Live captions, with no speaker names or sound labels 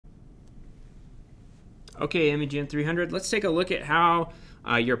Okay, MEGN 300, let's take a look at how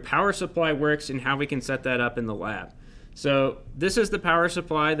your power supply works and how we can set that up in the lab. So this is the power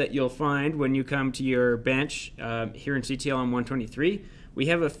supply that you'll find when you come to your bench here in CTLM 123. We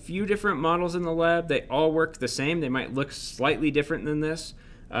have a few different models in the lab. They all work the same. They might look slightly different than this,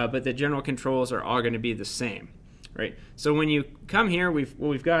 but the general controls are all going to be the same. Right? So when you come here, what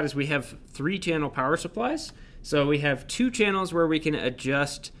we've got is we have 3-channel power supplies. So we have 2 channels where we can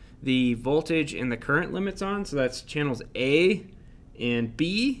adjust the voltage and the current limits on. So that's channels A and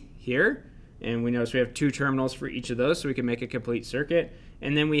B here. And we notice we have 2 terminals for each of those, so we can make a complete circuit.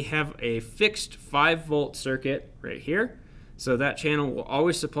 And then we have a fixed 5-volt circuit right here. So that channel will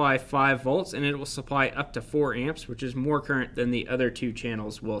always supply 5 volts, and it will supply up to 4 amps, which is more current than the other 2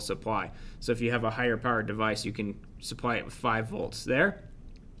 channels will supply. So if you have a higher powered device, you can supply it with 5 volts there,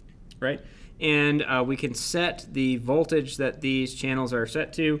 right? And we can set the voltage that these channels are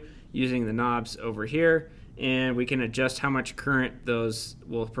set to using the knobs over here, and we can adjust how much current those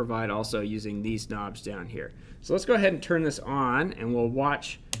will provide also using these knobs down here. So let's go ahead and turn this on, and we'll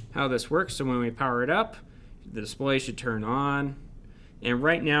watch how this works. So when we power it up, the display should turn on, and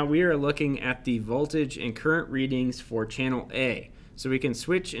right now we are looking at the voltage and current readings for channel A. So we can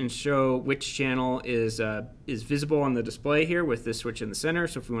switch and show which channel is visible on the display here with this switch in the center.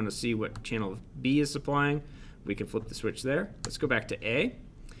 So if we want to see what channel B is supplying, we can flip the switch there. Let's go back to A.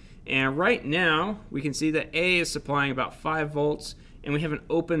 And right now we can see that A is supplying about 5 volts, and we have an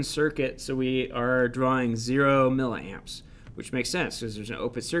open circuit, so we are drawing 0 milliamps, which makes sense because there's an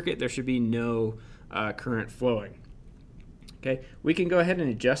open circuit. There should be no current flowing. Okay, we can go ahead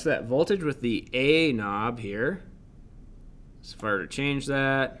and adjust that voltage with the A knob here. So if I were to change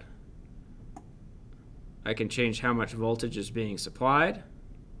that, I can change how much voltage is being supplied.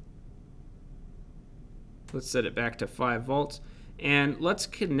 Let's set it back to 5 volts. And let's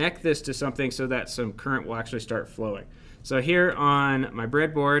connect this to something so that some current will actually start flowing. So here on my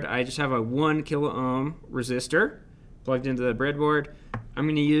breadboard, I just have a 1 kilo ohm resistor plugged into the breadboard. I'm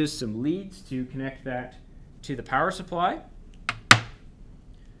going to use some leads to connect that to the power supply.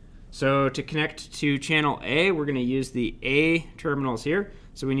 So to connect to channel A, we're going to use the A terminals here.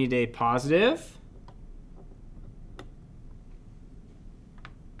 So we need a positive.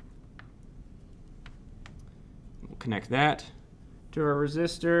 We'll connect that to our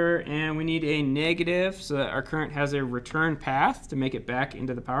resistor, and we need a negative so that our current has a return path to make it back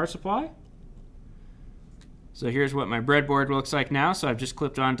into the power supply. So here's what my breadboard looks like now. So I've just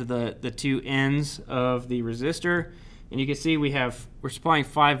clipped onto the 2 ends of the resistor, and you can see we're supplying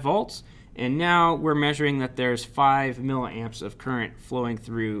 5 volts, and now we're measuring that there's 5 milliamps of current flowing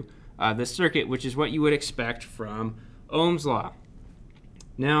through the circuit, which is what you would expect from Ohm's law.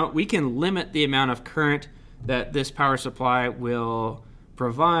 Now we can limit the amount of current that this power supply will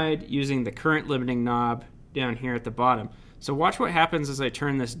provide using the current limiting knob down here at the bottom. So watch what happens as I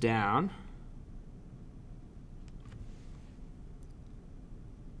turn this down.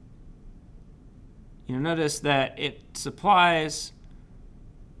 You'll notice that it supplies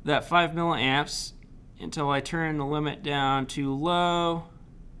that 5 milliamps until I turn the limit down to low,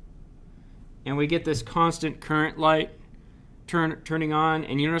 and we get this constant current light turning on,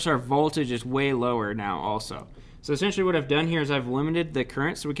 and you notice our voltage is way lower now also. So essentially what I've done here is I've limited the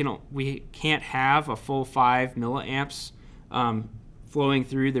current, so we can't have a full 5 milliamps flowing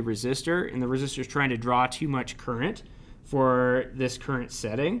through the resistor, and the resistor is trying to draw too much current for this current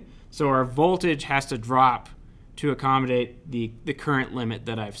setting. So our voltage has to drop to accommodate the current limit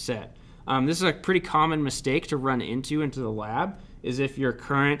that I've set. This is a pretty common mistake to run into the lab, is if your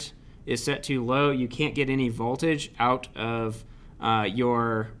current is set too low, you can't get any voltage out of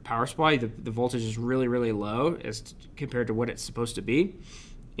your power supply. The voltage is really, really low as compared to what it's supposed to be.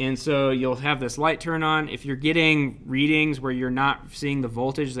 And so you'll have this light turn on. If you're getting readings where you're not seeing the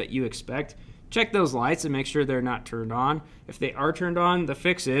voltage that you expect, check those lights and make sure they're not turned on. If they are turned on, the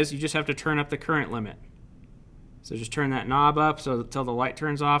fix is you just have to turn up the current limit. So just turn that knob up until the light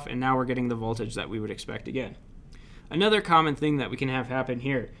turns off, and now we're getting the voltage that we would expect again. Another common thing that we can have happen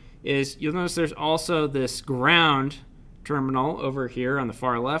here is you'll notice there's also this ground terminal over here on the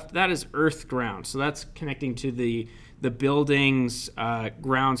far left. That is earth ground. So that's connecting to the building's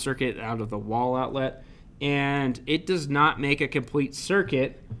ground circuit out of the wall outlet. And it does not make a complete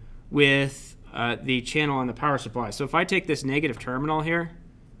circuit with the channel on the power supply. So if I take this negative terminal here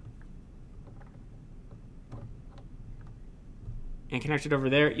and connect it over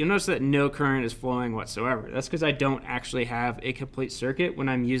there, you'll notice that no current is flowing whatsoever. That's because I don't actually have a complete circuit when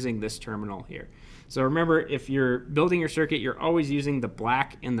I'm using this terminal here. So remember, if you're building your circuit, you're always using the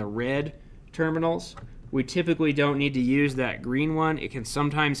black and the red terminals We typically don't need to use that green one. It can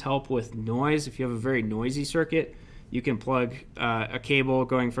sometimes help with noise. If you have a very noisy circuit, you can plug a cable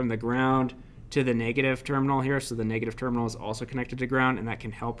going from the ground to the negative terminal here. So the negative terminal is also connected to ground, and that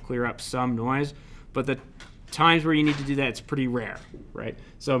can help clear up some noise. But the times where you need to do that, it's pretty rare, right?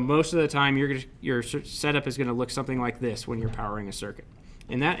 So most of the time, your setup is going to look something like this when you're powering a circuit.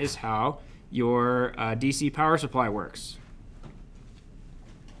 And that is how your DC power supply works.